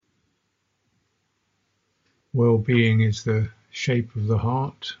Well-being is the shape of the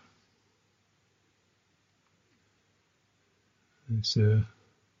heart.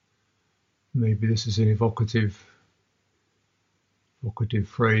 Maybe this is an evocative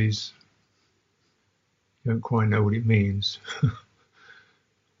phrase. You don't quite know what it means.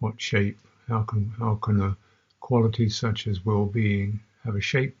 What shape? How can a quality such as well-being have a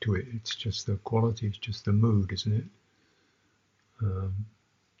shape to it? It's just the quality. It's just the mood, isn't it?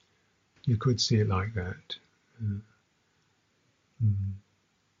 You could see it like that.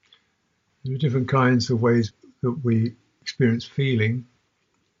 There are different kinds of ways that we experience feeling.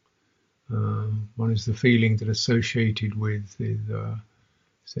 One is the feeling that associated with,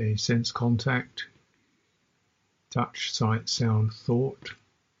 say, sense contact, touch, sight, sound, thought,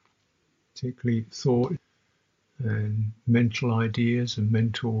 particularly thought and mental ideas and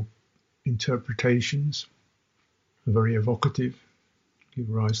mental interpretations are very evocative, give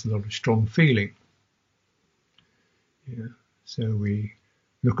rise to a lot of strong feeling. Yeah. So we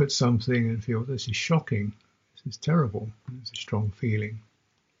look at something and feel, this is shocking, this is terrible, it's a strong feeling.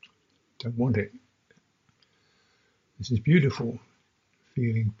 Don't want it. This is beautiful,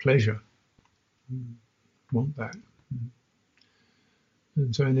 feeling pleasure. Want that.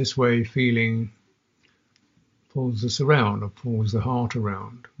 And so in this way, feeling pulls us around, or pulls the heart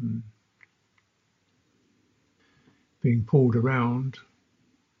around. Being pulled around,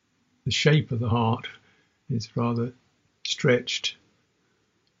 the shape of the heart is rather stretched,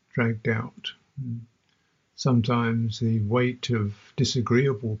 dragged out. Sometimes the weight of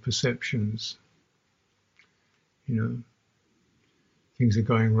disagreeable perceptions, things are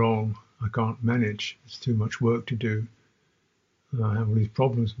going wrong, I can't manage, there's too much work to do, I have all these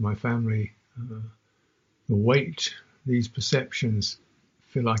problems with my family. The weight, these perceptions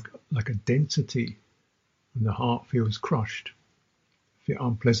feel like a density, and the heart feels crushed.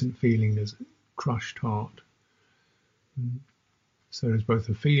 Unpleasant feeling, there's a crushed heart. So there's both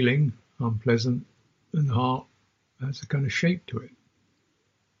a feeling, unpleasant, and the heart has a kind of shape to it.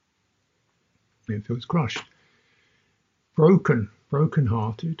 It feels crushed.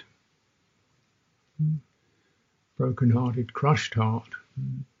 Broken-hearted, crushed heart,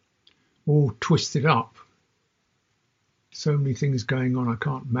 all twisted up. So many things going on, I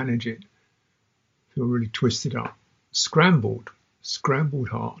can't manage it. Feel really twisted up. Scrambled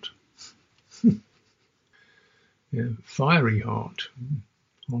heart. Fiery heart,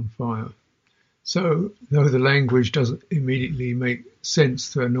 on fire. So, though the language doesn't immediately make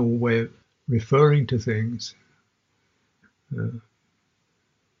sense to a normal way of referring to things, it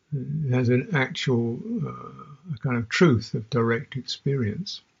has an actual a kind of truth of direct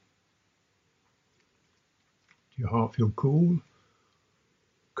experience. Do your heart feel cool,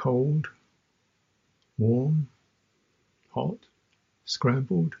 cold, warm, hot,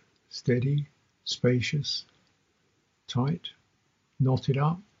 scrambled, steady, spacious, tight, knotted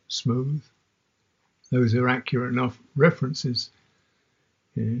up, smooth? Those are accurate enough references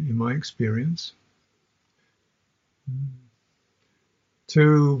in my experience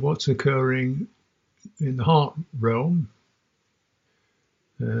to what's occurring in the heart realm,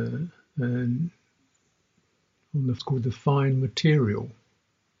 and on what's called the fine material.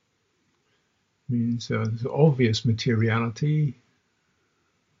 Means there's obvious materiality,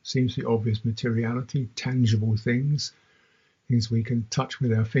 seems to be obvious materiality, tangible things we can touch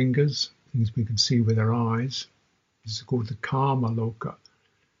with our fingers, things we can see with our eyes. This is called the Kama Loka,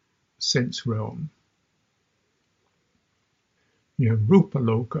 sense realm. You have Rupa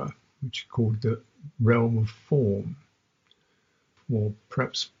Loka, which is called the realm of form, or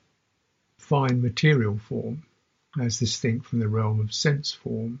perhaps fine material form, as distinct from the realm of sense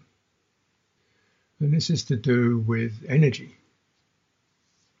form. And this is to do with energy,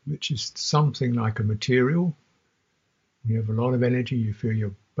 which is something like a material. You have a lot of energy, you feel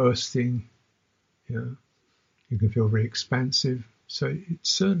you're bursting, you can feel very expansive. So it's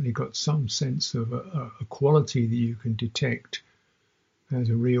certainly got some sense of a quality that you can detect as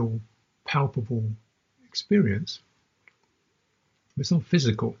a real palpable experience. It's not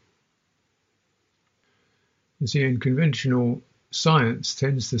physical. You see, in conventional science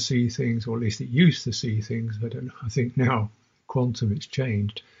tends to see things, or at least it used to see things, I think now quantum it's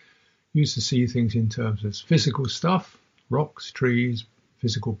changed, used to see things in terms of physical stuff, rocks, trees,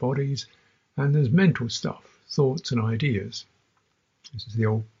 physical bodies, and there's mental stuff, thoughts and ideas. This is the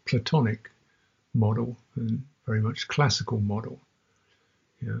old Platonic model and very much classical model.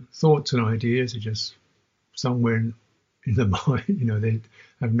 Thoughts and ideas are just somewhere in the mind, they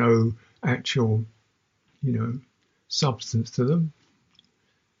have no actual, substance to them.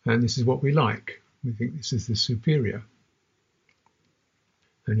 And this is what we like. We think this is the superior.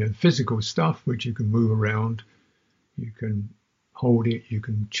 And physical stuff, which you can move around, you can hold it, you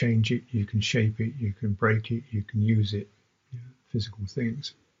can change it, you can shape it, you can break it, you can use it, physical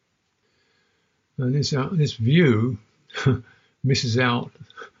things. And this view misses out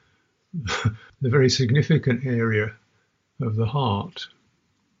the very significant area of the heart,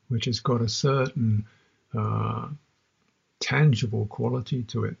 which has got a certain tangible quality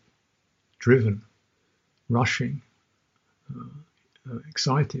to it, driven, rushing,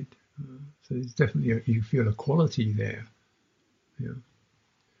 excited. So it's definitely, you feel a quality there.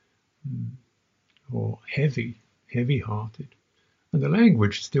 Or heavy-hearted. And the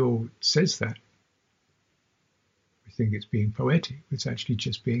language still says that. We think it's being poetic. It's actually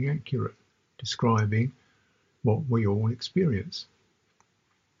just being accurate, describing what we all experience.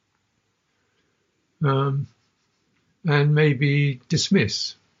 And maybe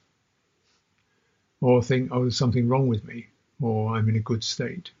dismiss, or think, oh, there's something wrong with me, or I'm in a good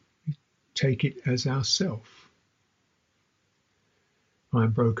state. We take it as ourself.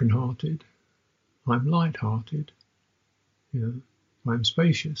 I'm broken-hearted. I'm light-hearted. I'm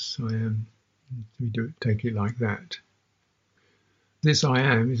spacious. I am. We do take it like that. This I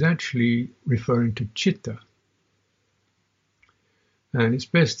am is actually referring to citta. And it's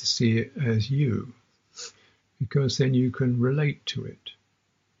best to see it as you, because then you can relate to it.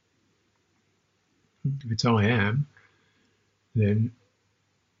 If it's I am, then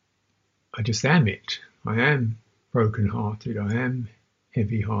I just am it. I am broken-hearted. I am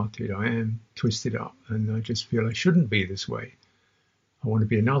heavy-hearted. I am twisted up, and I just feel I shouldn't be this way. I want to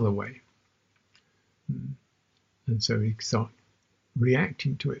be another way. And so we start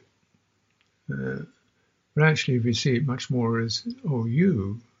reacting to it. But actually, if we see it much more as, oh,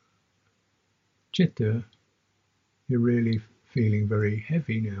 you, citta, you're really feeling very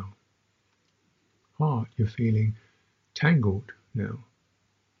heavy now. Heart, you're feeling tangled now.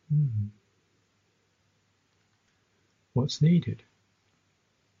 What's needed?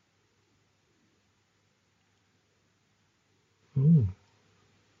 Oh,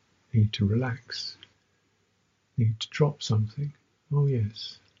 need to relax. Need to drop something. Oh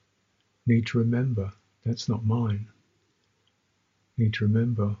yes. Need to remember, that's not mine. Need to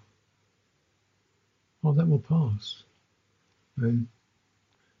remember, oh, that will pass. And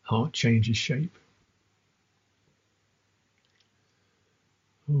heart changes shape.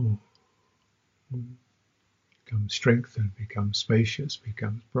 Oh, becomes strengthened, becomes spacious,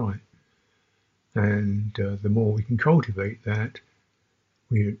 becomes bright. And the more we can cultivate that,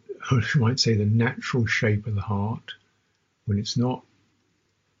 we might say the natural shape of the heart, when it's not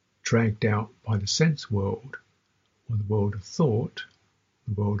dragged out by the sense world or the world of thought,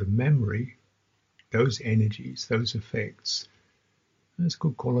 the world of memory, those energies, those effects, there's a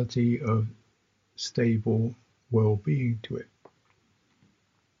good quality of stable well-being to it.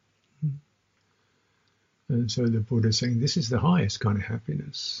 And so the Buddha is saying this is the highest kind of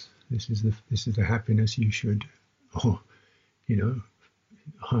happiness. This is the happiness you should,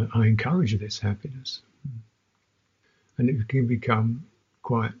 I encourage this happiness. And it can become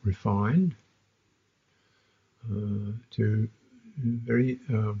quite refined to very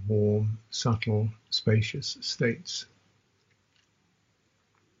warm, subtle, spacious states.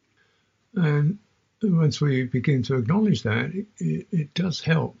 And once we begin to acknowledge that, it does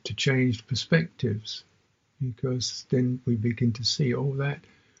help to change perspectives, because then we begin to see all that,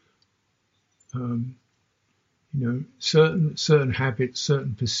 certain habits,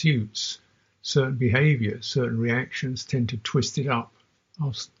 certain pursuits, certain behaviours, certain reactions tend to twist it up.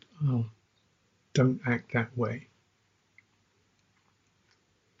 Don't act that way.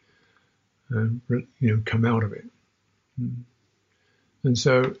 And come out of it. And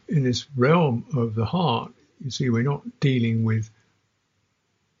so in this realm of the heart, you see, we're not dealing with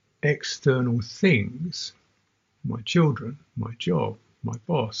external things. My children, my job, my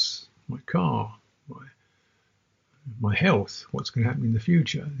boss, my car, my health, what's going to happen in the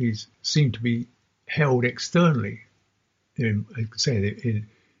future. These seem to be held externally. I could say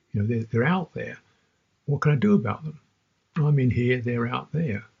they're out there. What can I do about them? I'm in here, they're out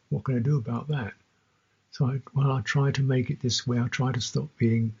there. What can I do about that? So I try to make it this way. I try to stop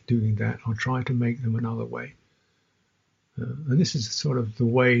doing that. I'll try to make them another way. And this is sort of the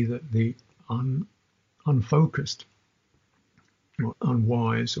way that the unfocused, or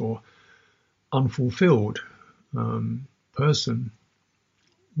unwise, or unfulfilled person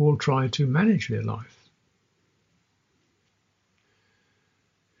will try to manage their life.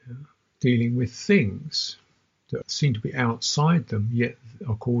 Dealing with things that seem to be outside them, yet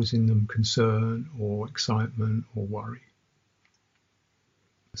are causing them concern or excitement or worry.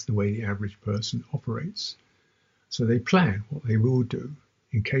 That's the way the average person operates. So they plan what they will do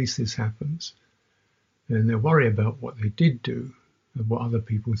in case this happens. And they worry about what they did do and what other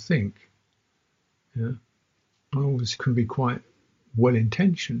people think. Yeah? And all this can be quite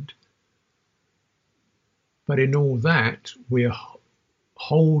well-intentioned. But in all that, we're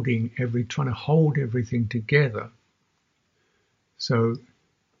trying to hold everything together. So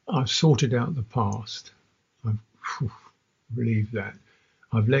I've sorted out the past. I've relieved that.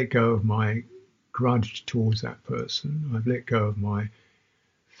 I've let go of my grudge towards that person. I've let go of my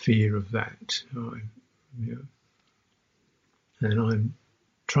fear of that. And I'm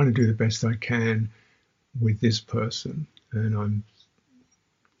trying to do the best I can with this person. And I'm,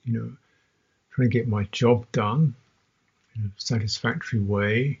 trying to get my job done in a satisfactory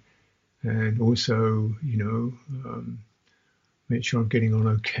way. And also, make sure I'm getting on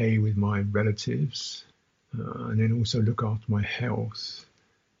okay with my relatives. And then also look after my health.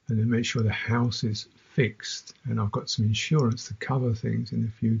 And then make sure the house is fixed and I've got some insurance to cover things in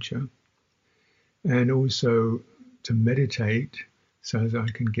the future. And also to meditate so that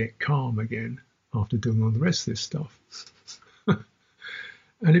I can get calm again after doing all the rest of this stuff.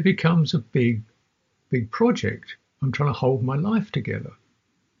 And it becomes a big, big project. I'm trying to hold my life together,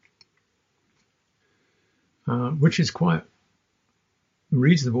 which is quite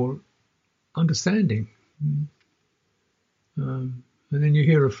reasonable understanding. And then you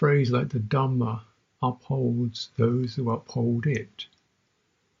hear a phrase like the Dhamma upholds those who uphold it.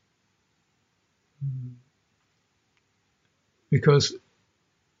 Because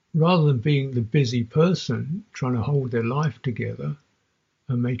rather than being the busy person trying to hold their life together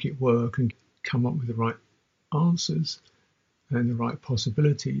and make it work and come up with the right answers and the right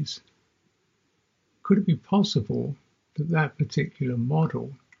possibilities, could it be possible that that particular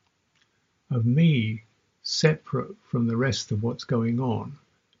model of me separate from the rest of what's going on,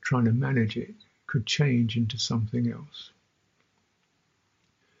 trying to manage it, could change into something else?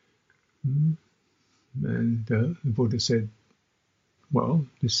 And the Buddha said, well,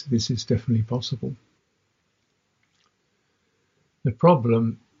 this is definitely possible. The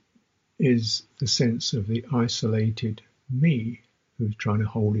problem is the sense of the isolated me who's trying to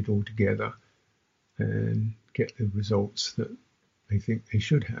hold it all together and get the results that they think they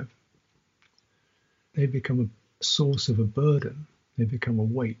should have. They become a source of a burden. They become a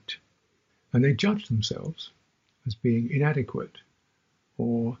weight. And they judge themselves as being inadequate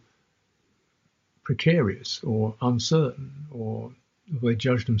or precarious or uncertain, or they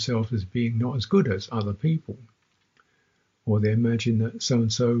judge themselves as being not as good as other people. Or they imagine that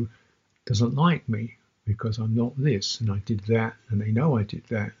so-and-so doesn't like me because I'm not this and I did that, and they know I did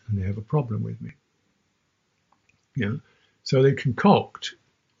that and they have a problem with me. So they concoct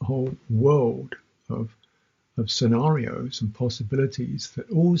a whole world of scenarios and possibilities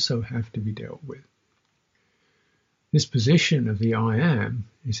that also have to be dealt with. This position of the I am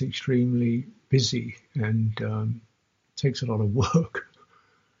is extremely busy and takes a lot of work,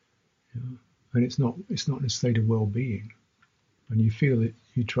 and it's not in a state of well-being. And you feel that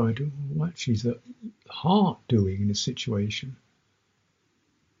you try to, what actually is the heart doing in this situation?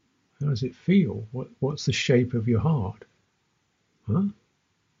 How does it feel? What's the shape of your heart? Huh?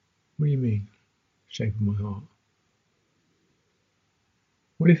 What do you mean, shape of my heart?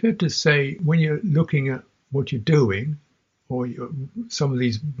 Well, if you had to say, when you're looking at what you're doing, or some of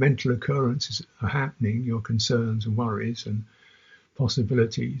these mental occurrences are happening, your concerns and worries and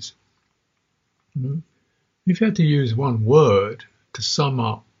possibilities, if you had to use one word to sum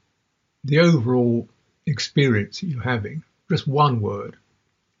up the overall experience that you're having, just one word,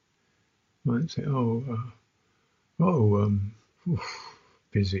 you might say,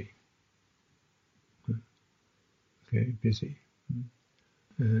 busy. Okay, busy.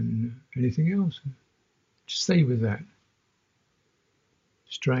 And anything else? Just stay with that.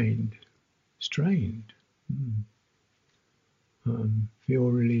 Strained. Feel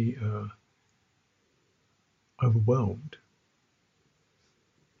really overwhelmed.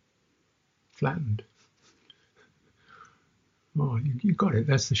 Flattened. Oh, you got it.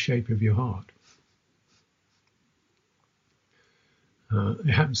 That's the shape of your heart.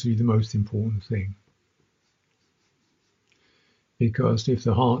 It happens to be the most important thing. Because if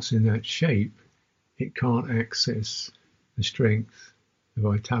the heart's in that shape, it can't access the strength, the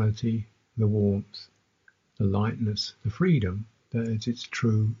vitality, the warmth, the lightness, the freedom that is its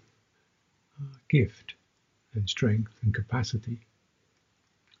true gift and strength and capacity.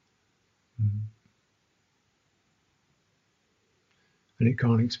 And it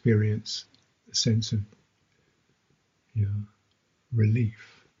can't experience a sense of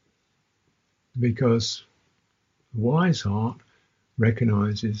relief. Because the wise heart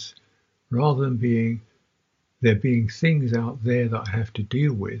recognizes, rather than being there being things out there that I have to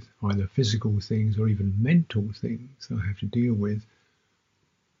deal with, either physical things or even mental things that I have to deal with,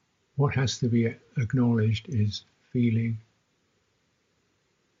 what has to be acknowledged is feeling,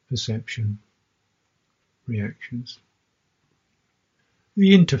 perception, reactions.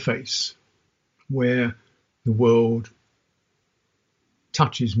 The interface where the world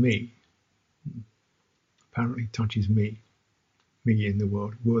touches me, apparently touches me in the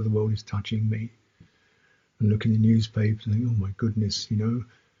world, where the world is touching me. And look in the newspapers and think, oh my goodness,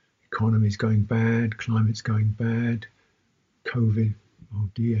 economy's going bad, climate's going bad, COVID, oh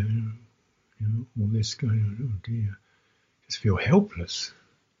dear, all this going on, oh dear. Just feel helpless,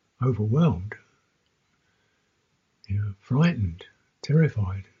 overwhelmed, frightened,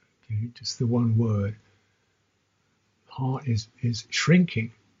 terrified. Just the one word. Heart is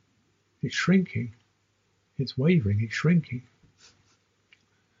shrinking. It's shrinking. It's wavering. It's shrinking.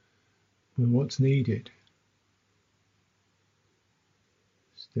 And what's needed?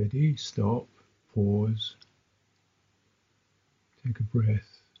 Steady, stop, pause, take a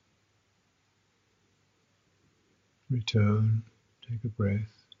breath, return, take a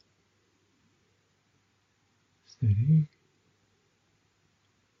breath, steady.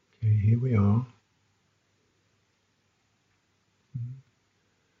 Okay, here we are.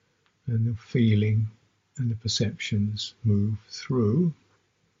 And the feeling and the perceptions move through.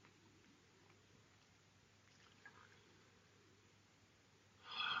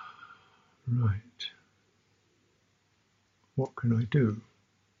 Right. What can I do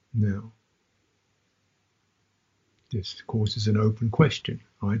now? This, of course, is an open question.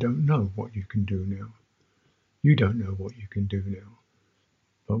 I don't know what you can do now. You don't know what you can do now.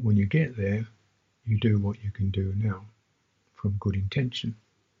 But when you get there, you do what you can do now from good intention.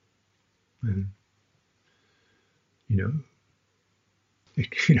 And, you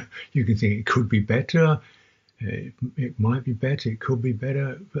can think it could be better. It might be better, it could be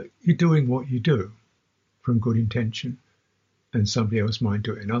better, but you're doing what you do from good intention, and somebody else might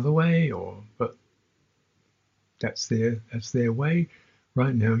do it another way, but that's their way.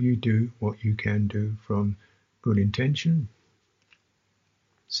 Right now, you do what you can do from good intention,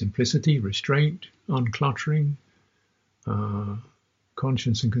 simplicity, restraint, uncluttering,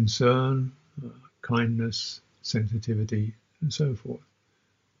 conscience and concern, kindness, sensitivity, and so forth.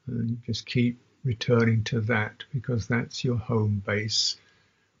 And just keep returning to that, because that's your home base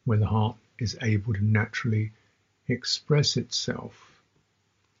where the heart is able to naturally express itself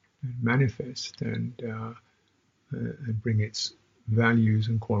and manifest and bring its values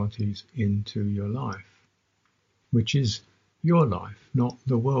and qualities into your life, which is your life, not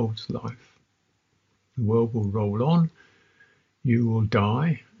the world's life. The world will roll on, you will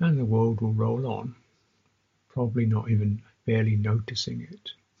die, and the world will roll on, probably not even barely noticing it.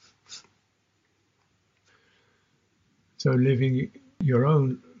 So living your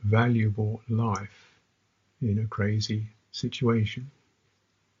own valuable life in a crazy situation,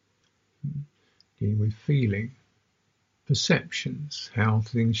 dealing with feeling, perceptions, how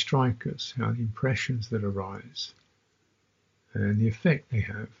things strike us, how the impressions that arise, and the effect they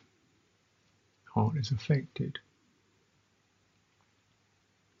have. Heart is affected.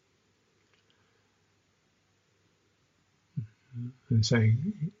 And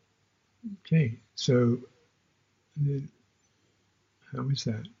saying, okay, so how is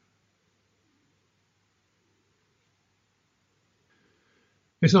that?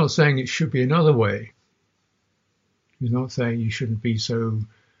 It's not saying it should be another way. It's not saying you shouldn't be so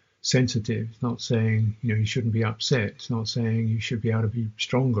sensitive. It's not saying, you shouldn't be upset. It's not saying you should be able to be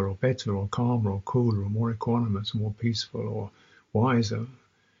stronger or better or calmer or cooler or more equanimous or more peaceful or wiser.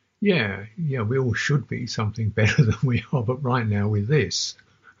 Yeah, we all should be something better than we are, but right now we're this.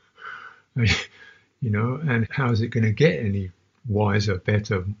 And how is it going to get any wiser,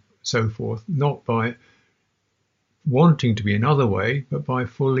 better, so forth? Not by wanting to be another way, but by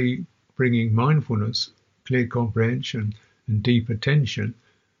fully bringing mindfulness, clear comprehension, and deep attention,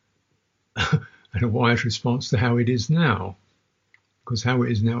 and a wise response to how it is now. Because how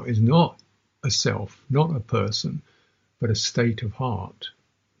it is now is not a self, not a person, but a state of heart.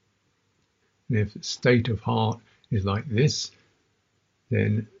 And if the state of heart is like this,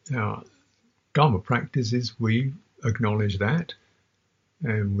 then our Dharma practice is we acknowledge that,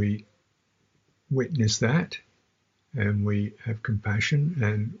 and we witness that, and we have compassion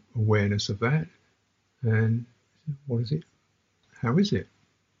and awareness of that. And what is it? How is it?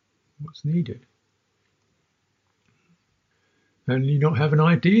 What's needed? And you don't have an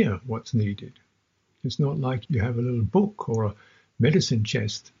idea what's needed. It's not like you have a little book or a medicine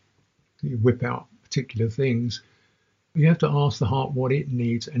chest. You whip out particular things. You have to ask the heart what it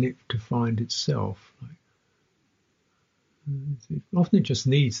needs and it to find itself. Often it just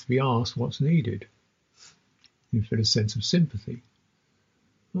needs to be asked what's needed. You feel a sense of sympathy.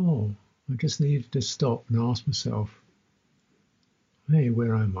 Oh, I just needed to stop and ask myself, hey,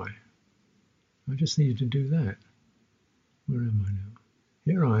 where am I? I just needed to do that. Where am I now?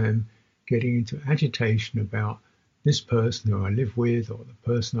 Here I am getting into agitation about this person who I live with or the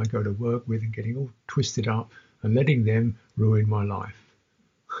person I go to work with and getting all twisted up and letting them ruin my life.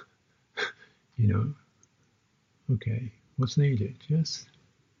 Okay, what's needed? Just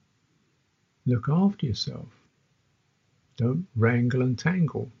look after yourself. Don't wrangle and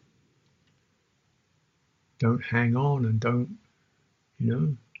tangle. Don't hang on and don't,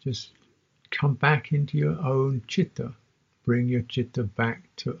 just come back into your own citta. Bring your citta back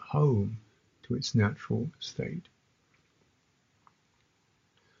to home, to its natural state.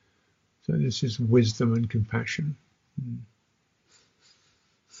 So this is wisdom and compassion.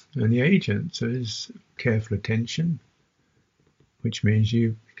 And the agent is careful attention, which means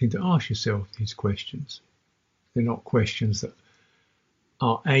you begin to ask yourself these questions. They're not questions that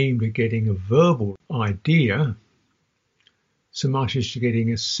are aimed at getting a verbal idea so much as to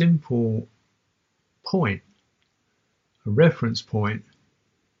getting a simple point, a reference point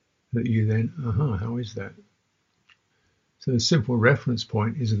that you then, how is that? So the simple reference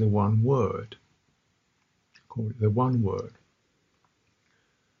point is the one word. Call it the one word.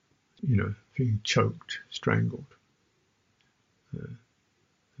 Feeling choked, strangled.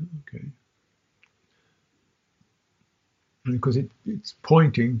 Okay. And because it's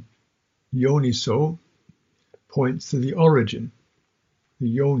pointing, yoniso points to the origin, the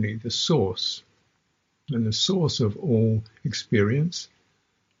yoni, the source. And the source of all experience,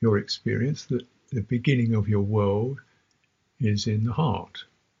 your experience, the beginning of your world, is in the heart,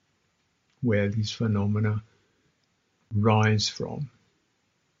 where these phenomena rise from.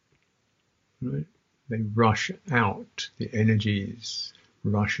 Right? They rush out, the energies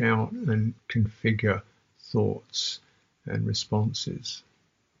rush out and configure thoughts and responses.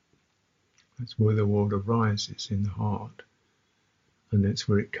 That's where the world arises, in the heart. And that's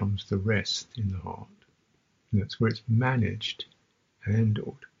where it comes to rest, in the heart. And that's where it's managed,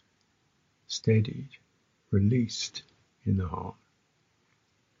 handled, steadied, released, in the heart.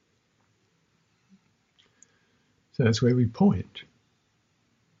 So that's where we point.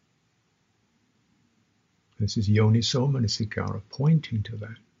 This is yoniso manasikara, pointing to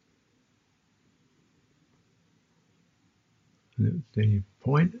that. And then you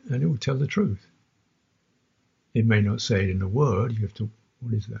point and it will tell the truth. It may not say it in a word. You have to,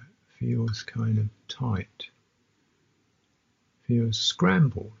 what is that? Feels kind of tight. Feels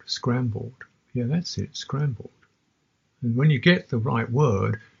scrambled. Yeah, that's it, scrambled. And when you get the right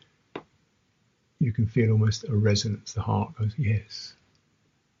word, you can feel almost a resonance. The heart goes, yes,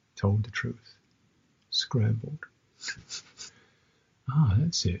 told the truth. Scrambled.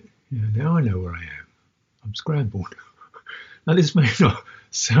 That's it. Yeah, now I know where I am. I'm scrambled. Now this may not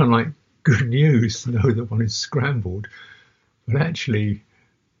sound like good news to know that one is scrambled, but actually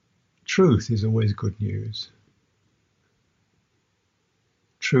truth is always good news.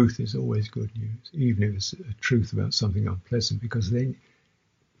 Truth is always good news, even if it's a truth about something unpleasant, because then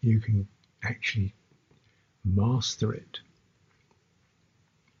you can actually master it.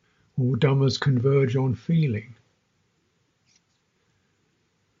 All dhammas converge on feeling.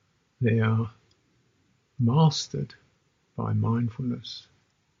 They are mastered by mindfulness.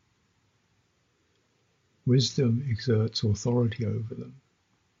 Wisdom exerts authority over them.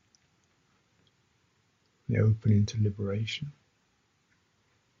 They open into liberation.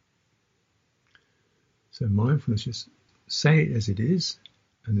 So mindfulness, just say it as it is,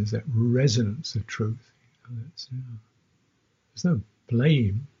 and there's that resonance of truth. There's no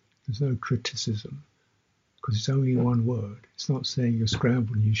blame, there's no criticism, because it's only one word. It's not saying you're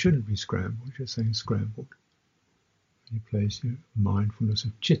scrambled and you shouldn't be scrambled, it's just saying scrambled. You place your mindfulness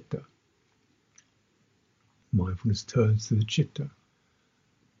of citta. Mindfulness turns to the citta,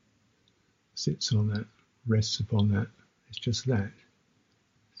 sits on that, rests upon that. It's just that.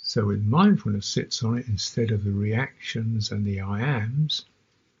 So with mindfulness sits on it instead of the reactions and the I ams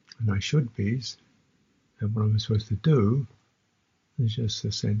and I should be's and what I'm supposed to do. There's just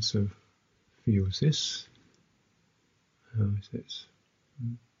a sense of feels this. How is this?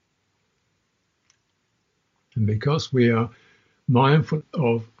 And because we are mindful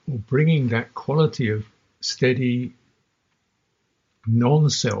of or bringing that quality of steady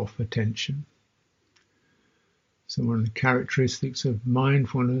non-self attention. So one of the characteristics of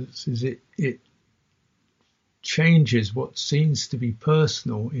mindfulness is it changes what seems to be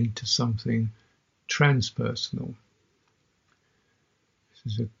personal into something transpersonal.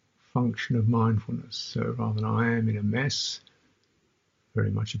 This is a function of mindfulness. So rather than I am in a mess,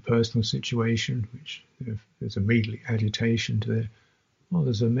 very much a personal situation, which if there's immediately agitation to there, oh,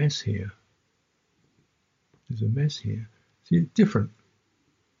 there's a mess here. There's a mess here. See, it's different.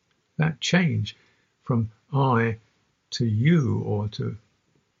 That change from I to you, or to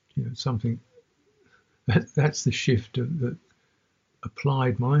something, that's the shift that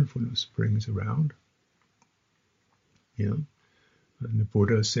applied mindfulness brings around. And the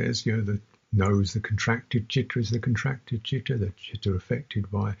Buddha says, the knows the contracted citta is the contracted citta, the citta affected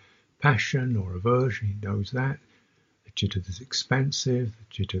by passion or aversion, he knows that. The citta that's expansive, the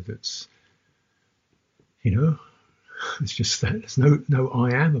citta that's, it's just that there's no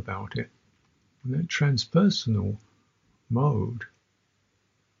I am about it. And that transpersonal mode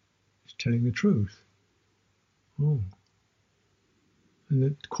is telling the truth. Oh. And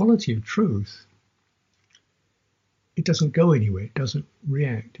the quality of truth, it doesn't go anywhere, it doesn't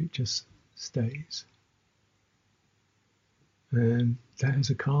react, it just stays. And that has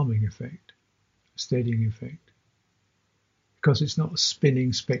a calming effect, a steadying effect. Because it's not a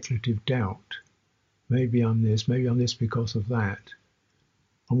spinning speculative doubt. Maybe I'm this because of that.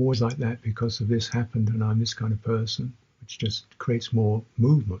 I'm always like that because of this happened and I'm this kind of person, which just creates more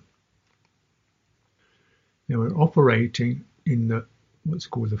movement. Now we're operating in what's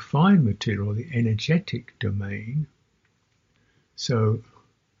called the fine material, the energetic domain. So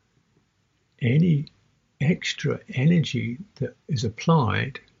any extra energy that is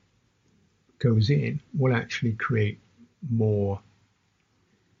applied, goes in, will actually create more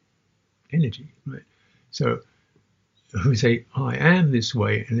energy, right? So we say, I am this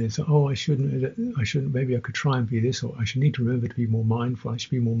way, and it's, I shouldn't, maybe I could try and be this, or I should need to remember to be more mindful, I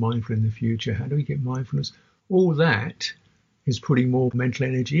should be more mindful in the future. How do we get mindfulness? All that is putting more mental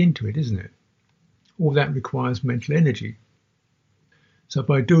energy into it, isn't it? All that requires mental energy. So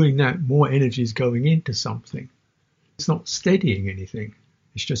by doing that, more energy is going into something. It's not steadying anything.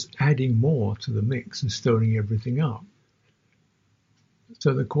 It's just adding more to the mix and stirring everything up.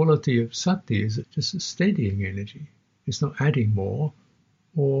 So the quality of sati is just a steadying energy. It's not adding more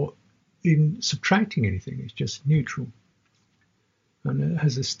or even subtracting anything. It's just neutral. And it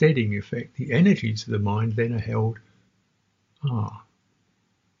has a steadying effect. The energies of the mind then are held,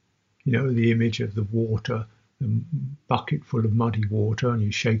 the image of the water, the bucket full of muddy water, and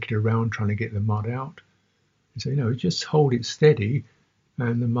you shake it around trying to get the mud out. You say, just hold it steady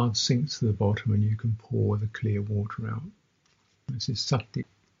and the mud sinks to the bottom and you can pour the clear water out. This is sati,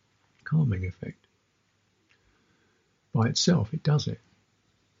 calming effect. By itself, it does it.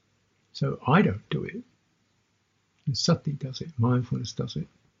 So I don't do it. And sati does it. Mindfulness does it.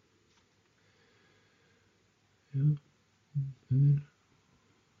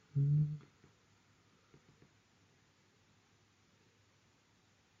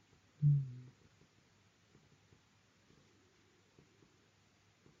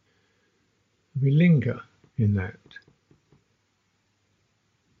 We linger in that.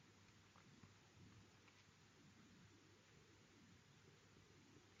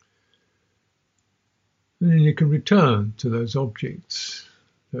 And then you can return to those objects,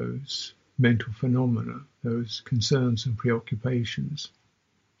 those mental phenomena, those concerns and preoccupations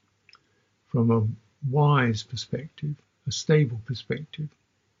from a wise perspective, a stable perspective.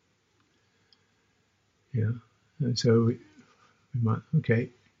 And so we might,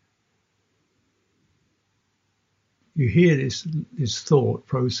 you hear this thought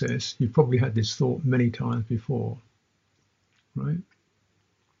process. You've probably had this thought many times before, right?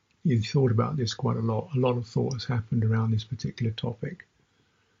 You've thought about this quite a lot. A lot of thought has happened around this particular topic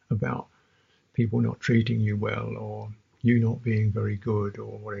about people not treating you well, or you not being very good,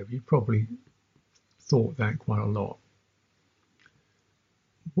 or whatever. You've probably thought that quite a lot.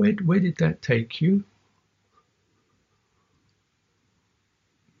 Where did that take you?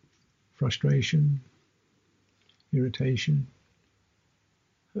 Frustration, irritation.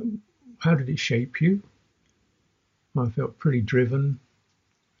 How did it shape you? I felt pretty driven.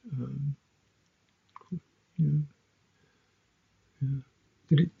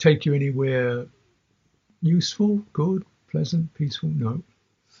 Did it take you anywhere useful, good, pleasant, peaceful? No.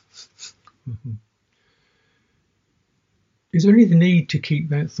 Is there any need to keep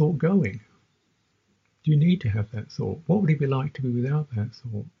that thought going? Do you need to have that thought? What would it be like to be without that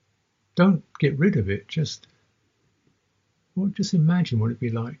thought? Don't get rid of it. Just imagine what it'd be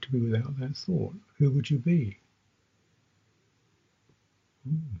like to be without that thought. Who would you be?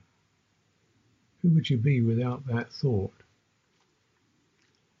 Who would you be without that thought?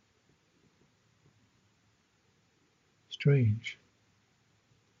 Strange.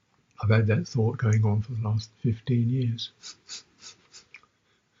 I've had that thought going on for the last 15 years.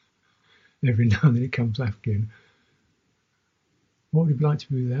 every now and then it comes back again. What would you like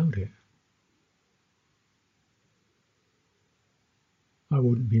to be without it? I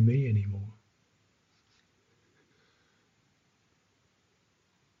wouldn't be me anymore.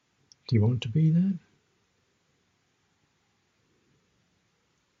 Do you want to be that?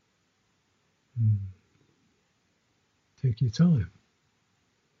 Take your time.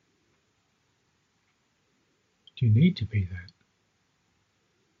 Do you need to be that?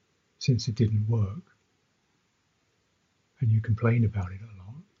 Since it didn't work, and you complain about it a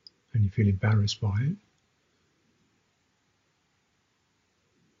lot, and you feel embarrassed by it,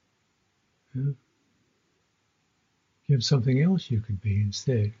 yeah, you have something else you could be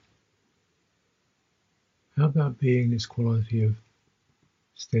instead. How about being this quality of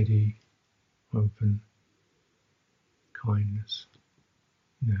steady, open kindness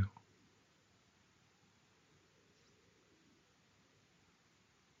now?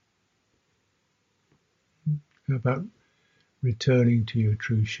 How about returning to your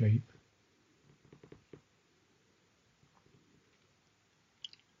true shape?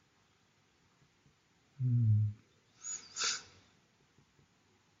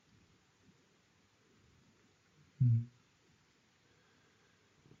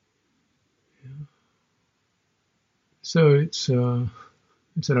 Yeah. So it's an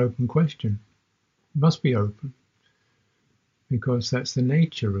open question. It must be open because that's the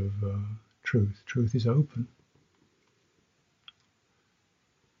nature of truth. Truth is open.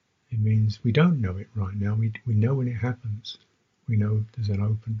 It means we don't know it right now. We know when it happens. We know there's an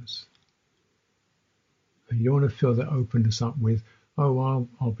openness. And you don't want to fill that openness up with, oh,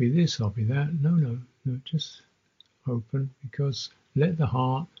 I'll be this, I'll be that. No, just open, because let the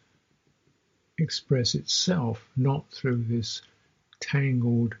heart express itself, not through this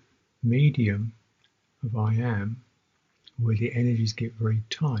tangled medium of I am, where the energies get very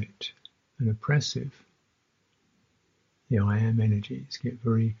tight and oppressive. The I am energies get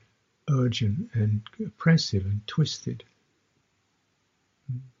very urgent and oppressive and twisted.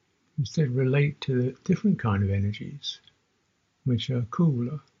 Instead, relate to the different kind of energies, which are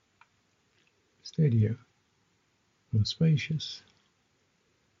cooler, steadier, more spacious.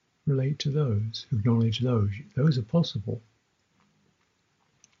 Relate to those, acknowledge those. Those are possible.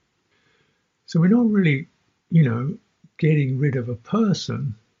 So we're not really, getting rid of a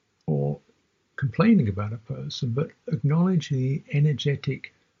person or complaining about a person, but acknowledging the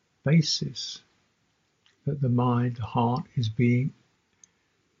energetic basis that the mind, the heart is being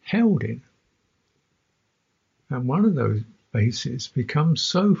held in. And one of those bases becomes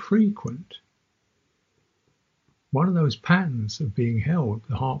so frequent. One of those patterns of being held,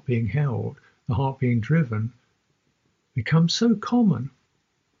 the heart being held, the heart being driven, becomes so common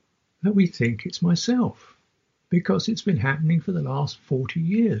that we think it's myself, because it's been happening for the last 40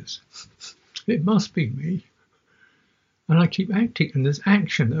 years. It must be me. And I keep acting, and there's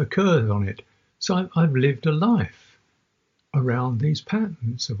action that occurs on it. So I've lived a life around these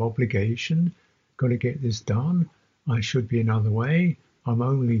patterns of obligation. Got to get this done. I should be another way. I'm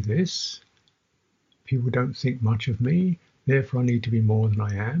only this. People don't think much of me. Therefore, I need to be more than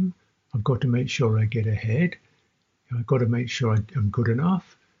I am. I've got to make sure I get ahead. I've got to make sure I'm good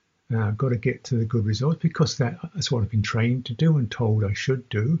enough. I've got to get to the good results, because that's what I've been trained to do and told I should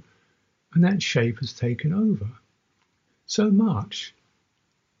do. And that shape has taken over so much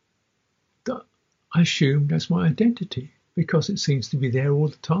that I assume that's my identity, because it seems to be there all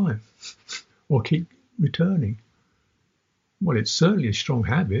the time or keep returning. Well, it's certainly a strong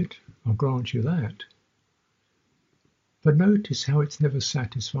habit, I'll grant you that. But notice how it's never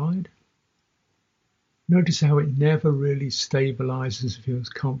satisfied. Notice how it never really stabilizes, feels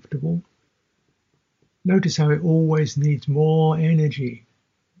comfortable. Notice how it always needs more energy,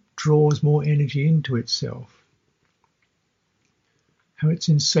 draws more energy into itself. How it's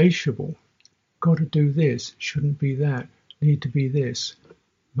insatiable. Got to do this, shouldn't be that, need to be this,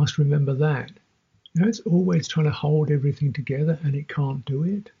 must remember that. It's always trying to hold everything together, and it can't do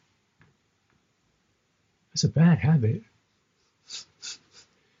it. It's a bad habit.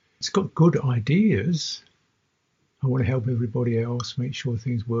 It's got good ideas. I want to help everybody else, make sure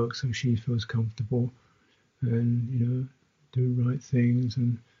things work so she feels comfortable, and do right things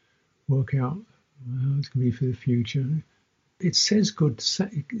and work out how it's going to be for the future. It says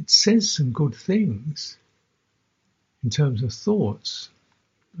some good things in terms of thoughts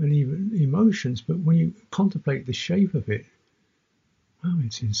and even emotions, but when you contemplate the shape of it,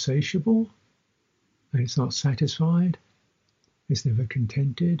 it's insatiable, and it's not satisfied, it's never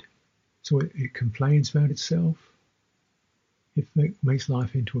contented, so it complains about itself, it makes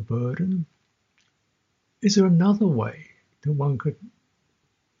life into a burden. Is there another way that one could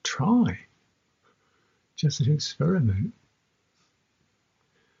try just an experiment.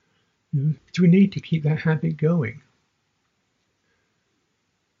 Do we need to keep that habit going?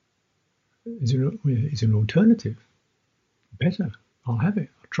 Is it an alternative? Better. I'll have it.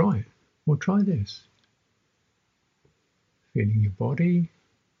 I'll try it. Or try this. Feeling your body,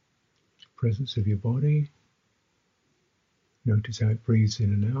 presence of your body. Notice how it breathes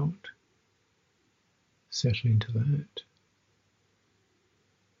in and out. Settle into that.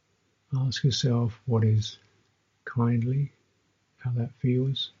 Ask yourself what is kindly, how that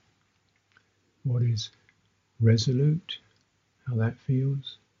feels. What is resolute, how that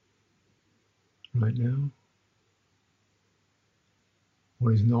feels right now.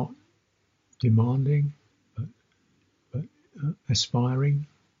 What is not demanding, but aspiring.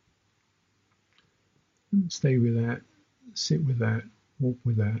 Stay with that, sit with that, walk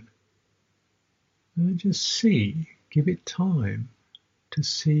with that. And just see, give it time to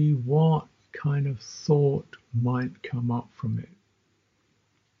see what kind of thought might come up from it.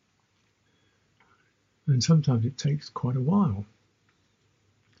 And sometimes it takes quite a while,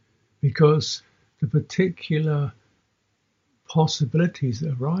 because the particular possibilities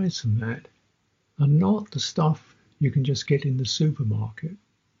that arise from that are not the stuff you can just get in the supermarket.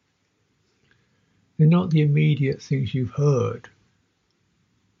 They're not the immediate things you've heard,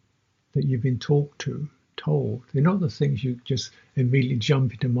 that you've been told. They're not the things you just immediately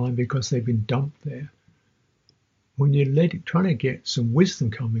jump into mind because they've been dumped there. When you're trying to get some wisdom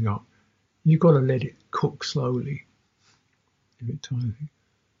coming up, you've got to let it cook slowly. Give it time.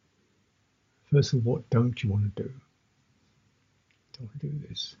 First of all, what don't you want to do? Don't want to do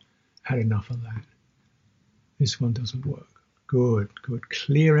this. Had enough of that. This one doesn't work. Good.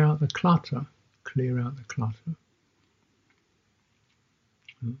 Clear out the clutter.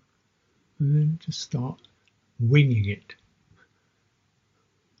 And then just start winging it.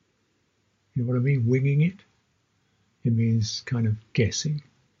 You know what I mean? Winging it? It means kind of guessing.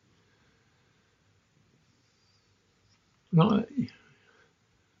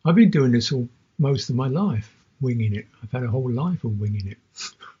 I've been doing this most of my life, winging it. I've had a whole life of winging it.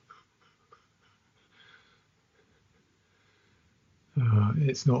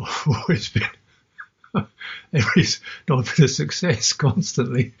 It's not always been not been a success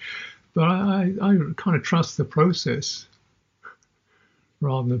constantly, but I kind of trust the process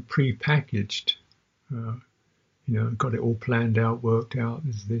rather than pre-packaged. Got it all planned out, worked out.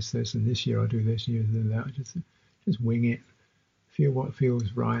 This, and this year I do this, year I do that. I just wing it, feel what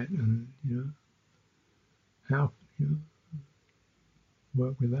feels right, and how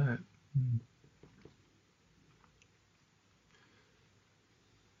work with that.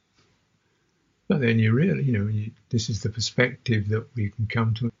 But then you really, this is the perspective that we can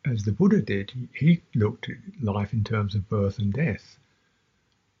come to, as the Buddha did. He looked at life in terms of birth and death,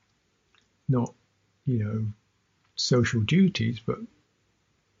 not social duties, but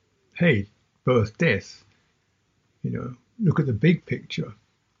hey, birth, death. Look at the big picture.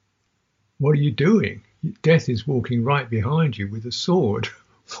 What are you doing? Death is walking right behind you with a sword.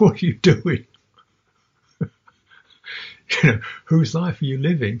 What are you doing? Whose life are you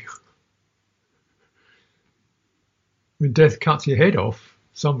living? When death cuts your head off,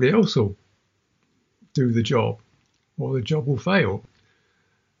 somebody else will do the job, or the job will fail.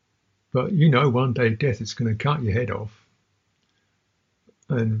 But one day death is going to cut your head off.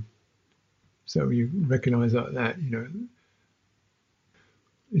 And so you recognize that,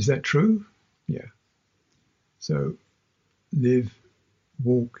 is that true? Yeah. So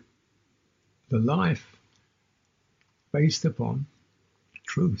walk the life based upon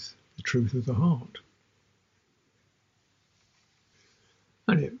truth, the truth of the heart.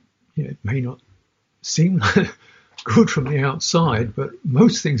 And it may not seem good from the outside, but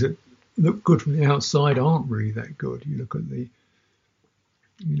most things that look good from the outside aren't really that good. You look at the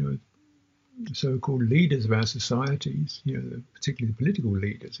so-called leaders of our societies, particularly the political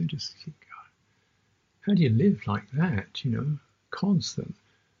leaders, and just think, God, how do you live like that? Constant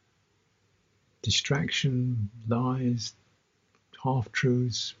distraction, lies,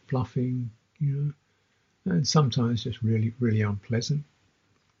 half-truths, fluffing, and sometimes just really, really unpleasant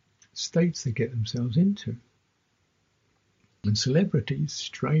states they get themselves into. And celebrities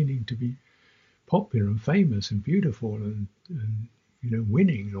straining to be popular and famous and beautiful and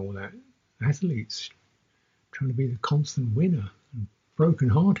winning and all that. Athletes trying to be the constant winner and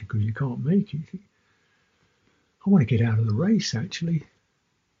broken-hearted because you can't make it. You think, I want to get out of the race, actually.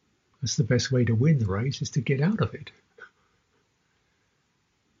 That's the best way to win the race, is to get out of it.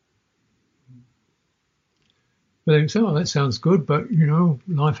 But they say, oh, that sounds good, but,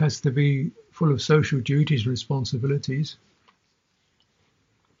 life has to be full of social duties and responsibilities.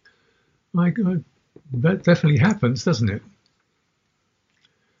 I That definitely happens, doesn't it?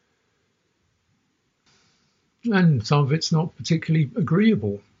 And some of it's not particularly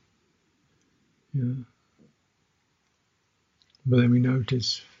agreeable. Yeah. But then we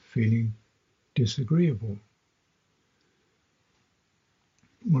notice feeling disagreeable.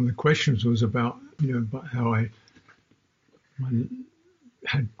 One of the questions was about, about how I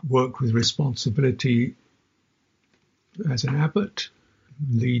had worked with responsibility as an abbot,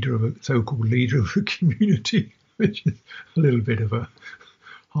 so-called leader of a community, which is a little bit of a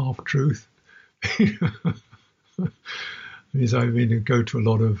half-truth. Because I go to a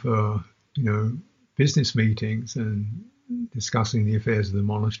lot of, business meetings and discussing the affairs of the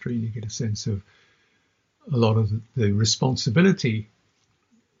monastery, and you get a sense of a lot of the responsibility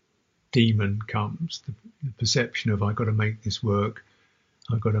demon comes, the perception of I've got to make this work,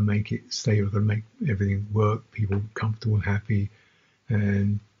 I've got to make it stay, I've got to make everything work, people comfortable, happy,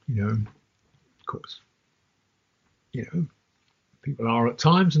 and of course, people are at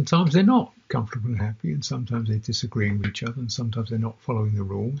times, and times they're not comfortable and happy, and sometimes they're disagreeing with each other, and sometimes they're not following the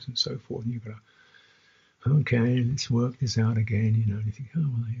rules, and so forth. And you've got to, okay, let's work this out again, and you think, oh,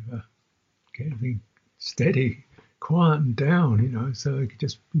 well, you've get everything steady, quiet and down, so it could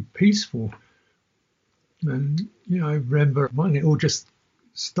just be peaceful. And, I remember when it all just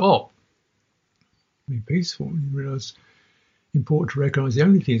stopped, be peaceful, and you realise it's important to recognise the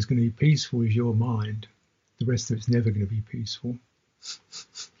only thing that's going to be peaceful is your mind. The rest of it's never going to be peaceful.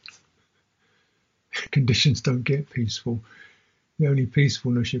 Conditions don't get peaceful. The only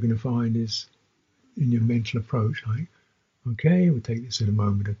peacefulness you're going to find is in your mental approach, like, okay, we'll take this at a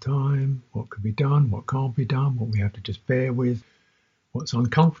moment of time, what can be done, what can't be done, what we have to just bear with, what's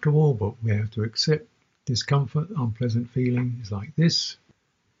uncomfortable, but we have to accept discomfort, unpleasant feelings like this,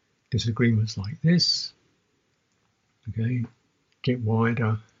 disagreements like this, okay, get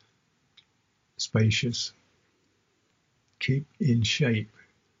wider, spacious, keep in shape,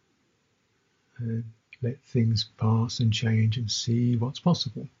 and let things pass and change and see what's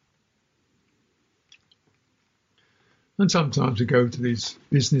possible. And sometimes we go to these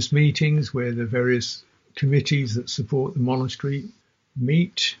business meetings where the various committees that support the monastery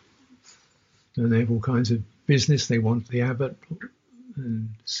meet, and they have all kinds of business. They want the abbot and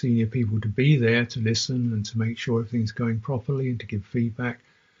senior people to be there to listen and to make sure everything's going properly and to give feedback.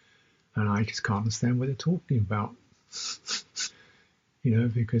 And I just can't understand what they're talking about.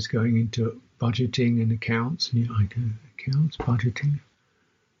 Because going into budgeting and accounts, and accounts, budgeting,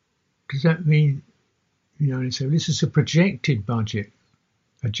 does that mean, they say, this is a projected budget,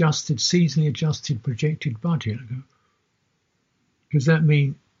 seasonally adjusted projected budget. I go, does that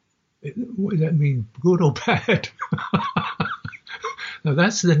mean, what does that mean, good or bad? Now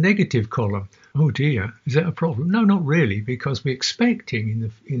that's the negative column. Oh dear, is that a problem? No, not really, because we're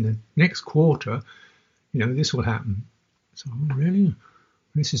expecting in the next quarter, this will happen. So really,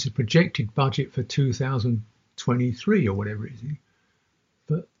 this is a projected budget for 2023 or whatever it is,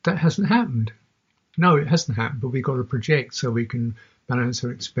 but that hasn't happened. No, it hasn't happened, but we've got to project so we can balance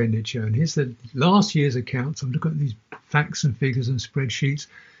our expenditure. And here's the last year's accounts. I'm looking at these facts and figures and spreadsheets.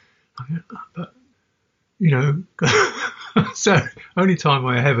 But, so only time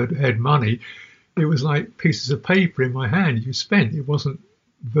I ever had money, it was like pieces of paper in my hand you spent. It wasn't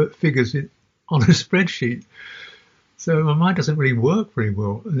figures on a spreadsheet. So my mind doesn't really work very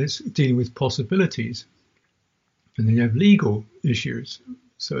well, and it's dealing with possibilities. And then you have legal issues.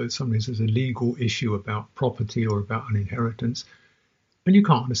 So sometimes there's a legal issue about property or about an inheritance, and you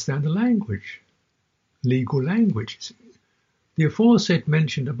can't understand the language, legal language. The aforesaid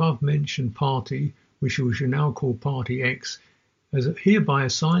above mentioned party, which we shall now call Party X, has hereby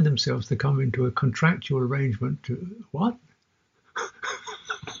assigned themselves to come into a contractual arrangement to what?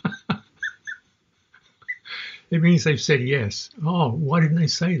 It means they've said yes. Oh, why didn't they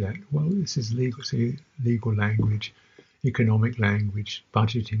say that? Well, this is legal language, economic language,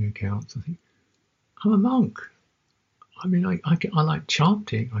 budgeting accounts. I think, I'm a monk. I mean, I like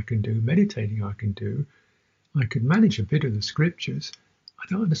chanting, I can do, meditating, I can do. I could manage a bit of the scriptures. I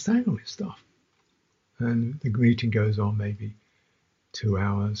don't understand all this stuff. And the meeting goes on maybe 2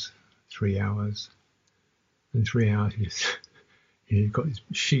 hours, 3 hours. And 3 hours, you've got this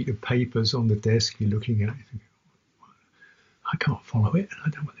sheet of papers on the desk, you're looking at it. I can't follow it. I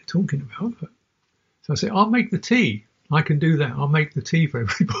don't know what they're talking about. But, so I say, I'll make the tea. I can do that. I'll make the tea for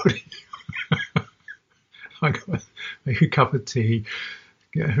everybody. I got to make a cup of tea,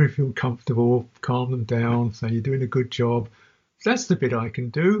 get everyone feel comfortable, calm them down, say you're doing a good job. That's the bit I can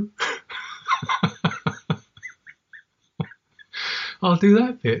do. I'll do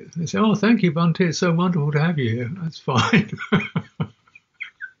that bit. They say, oh, thank you, Bunty. It's so wonderful to have you here. That's fine.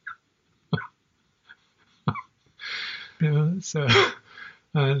 So,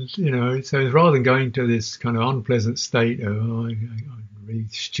 and so rather than going to this kind of unpleasant state of, I'm a really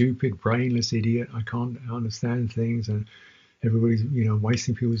stupid, brainless idiot, I can't understand things, and everybody's,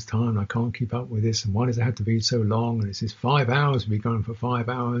 wasting people's time, I can't keep up with this, and why does it have to be so long? And it's 5 hours, we'll be going for 5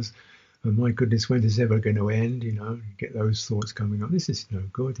 hours, and my goodness, when is this ever going to end? You get those thoughts coming up. This is no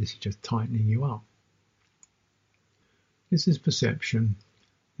good. This is just tightening you up. This is perception.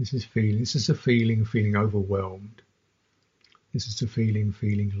 This is feeling. This is a feeling overwhelmed. This is the feeling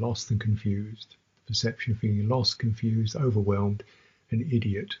lost and confused. Perception, feeling lost, confused, overwhelmed, an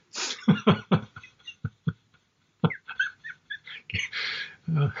idiot.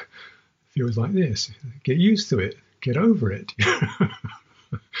 Feels like this. Get used to it. Get over it.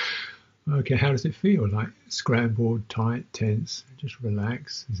 Okay, how does it feel? Like scrambled, tight, tense. Just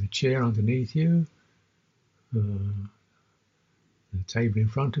relax. There's a chair underneath you. The table in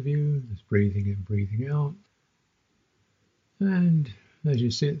front of you. There's breathing in, breathing out. And as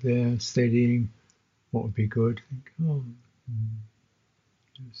you sit there steadying, what would be good? Think,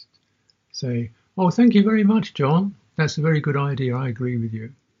 just say, thank you very much, John. That's a very good idea. I agree with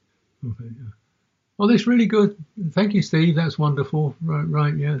you. Okay, yeah. That's really good. Thank you, Steve. That's wonderful.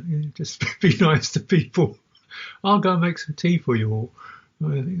 Right, yeah. Just be nice to people. I'll go make some tea for you all.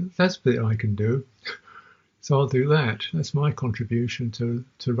 I think that's the bit I can do. So I'll do that. That's my contribution to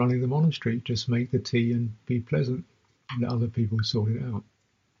running the monastery. Just make the tea and be pleasant. And let other people sort it out.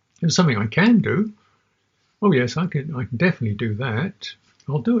 It's something I can do. Oh yes, I can definitely do that.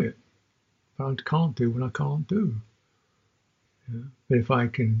 I'll do it. But I can't do what I can't do. Yeah. But if I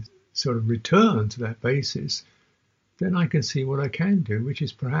can sort of return to that basis, then I can see what I can do, which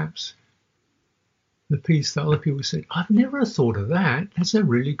is perhaps the piece that other people said, I've never thought of that. That's a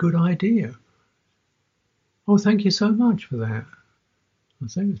really good idea. Oh, thank you so much for that. I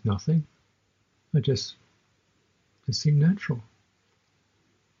say it's nothing. It just seemed natural.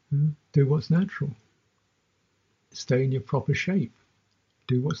 Do what's natural. Stay in your proper shape.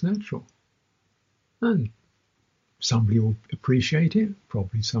 Do what's natural. And somebody will appreciate it,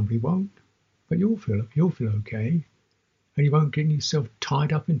 probably somebody won't, but you'll feel okay, and you won't get yourself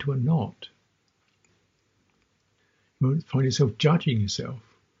tied up into a knot. You won't find yourself judging yourself,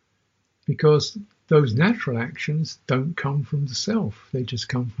 because those natural actions don't come from the self. They just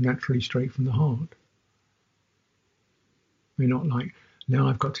come naturally straight from the heart. They're not like, now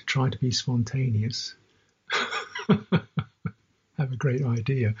I've got to try to be spontaneous. Have a great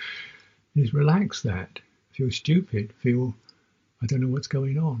idea. Just relax that. Feel stupid. Feel, I don't know what's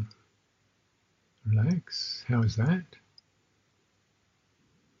going on. Relax. How's that?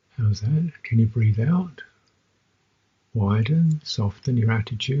 How's that? Can you breathe out? Widen, soften your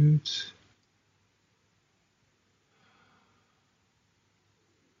attitudes.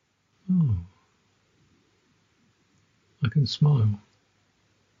 I can smile.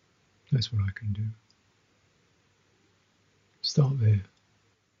 That's what I can do. Start there.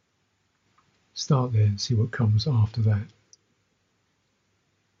 Start there and see what comes after that.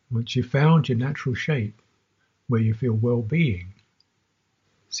 Once you've found your natural shape, where you feel well-being,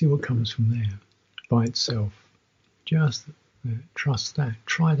 see what comes from there by itself. Just trust that.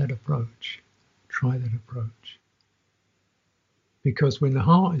 Try that approach. Try that approach. Because when the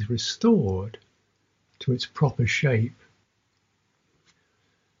heart is restored to its proper shape,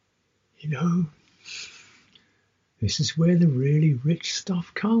 this is where the really rich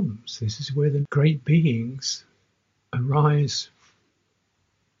stuff comes. This is where the great beings arise,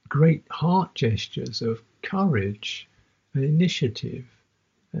 great heart gestures of courage and initiative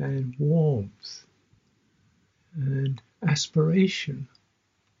and warmth and aspiration.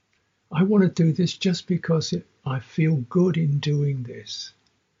 I want to do this just because I feel good in doing this.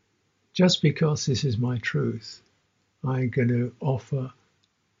 Just because this is my truth, I'm going to offer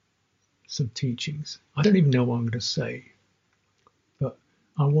some teachings. I don't even know what I'm going to say, but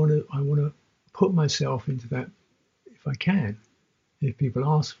I want to put myself into that if I can. If people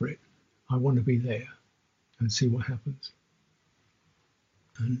ask for it, I want to be there and see what happens.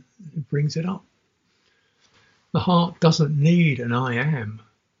 And it brings it up. The heart doesn't need an I am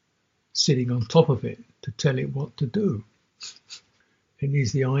sitting on top of it to tell it what to do. It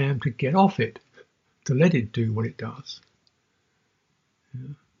needs the I am to get off it, to let it do what it does.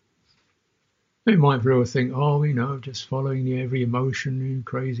 Yeah. It might very well think, just following every emotion,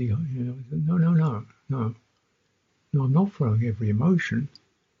 crazy. No. No, I'm not following every emotion.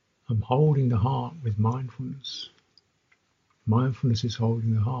 I'm holding the heart with mindfulness. Mindfulness is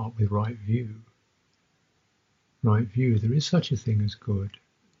holding the heart with right view. Right view. There is such a thing as good.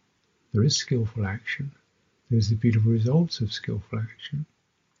 There is skillful action. There's the beautiful results of skillful action.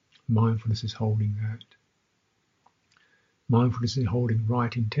 Mindfulness is holding that. Mindfulness is holding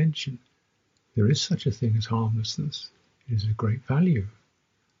right intention. There is such a thing as harmlessness. It is of great value.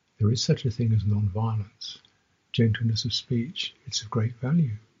 There is such a thing as non-violence, gentleness of speech. It's of great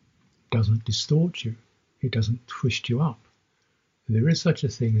value. It doesn't distort you. It doesn't twist you up. There is such a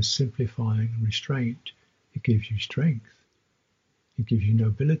thing as simplifying restraint. It gives you strength. It gives you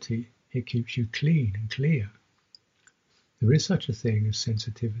nobility. It keeps you clean and clear. There is such a thing as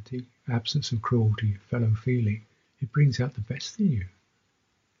sensitivity, absence of cruelty, fellow feeling. It brings out the best in you.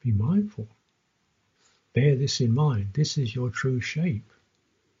 Be mindful. Bear this in mind. This is your true shape.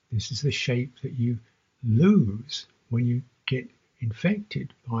 This is the shape that you lose when you get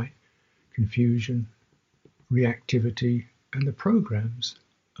infected by confusion, reactivity, and the programs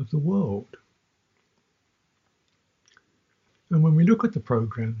of the world. And when we look at the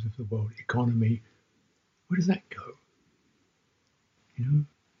programs of the world economy, where does that go?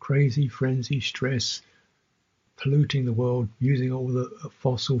 Crazy, frenzy, stress, polluting the world, using all the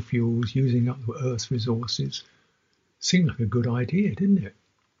fossil fuels, using up the Earth's resources. Seemed like a good idea, didn't it?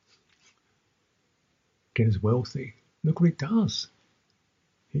 Get us wealthy. Look what it does.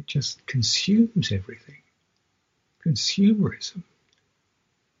 It just consumes everything. Consumerism.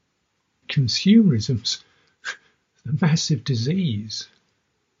 Consumerism's a massive disease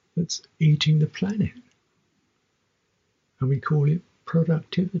that's eating the planet. And we call it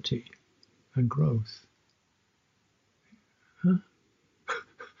productivity and growth. Huh?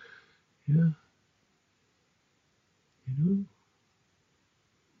 Yeah.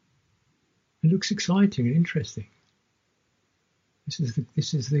 It looks exciting and interesting.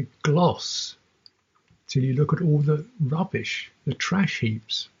 This is the gloss till you look at all the rubbish, the trash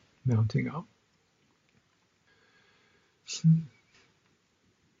heaps mounting up.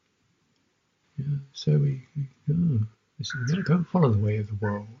 Yeah, so don't follow the way of the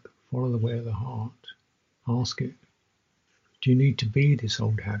world. Follow the way of the heart. Ask it, do you need to be this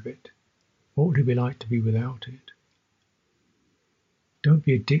old habit? What would it be like to be without it? Don't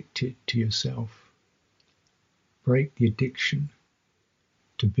be addicted to yourself. Break the addiction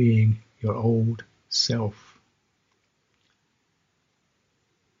to being your old self.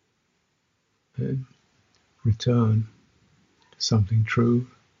 And return to something true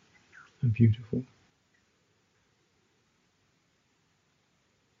and beautiful.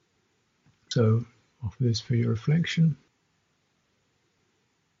 So, offer this for your reflection.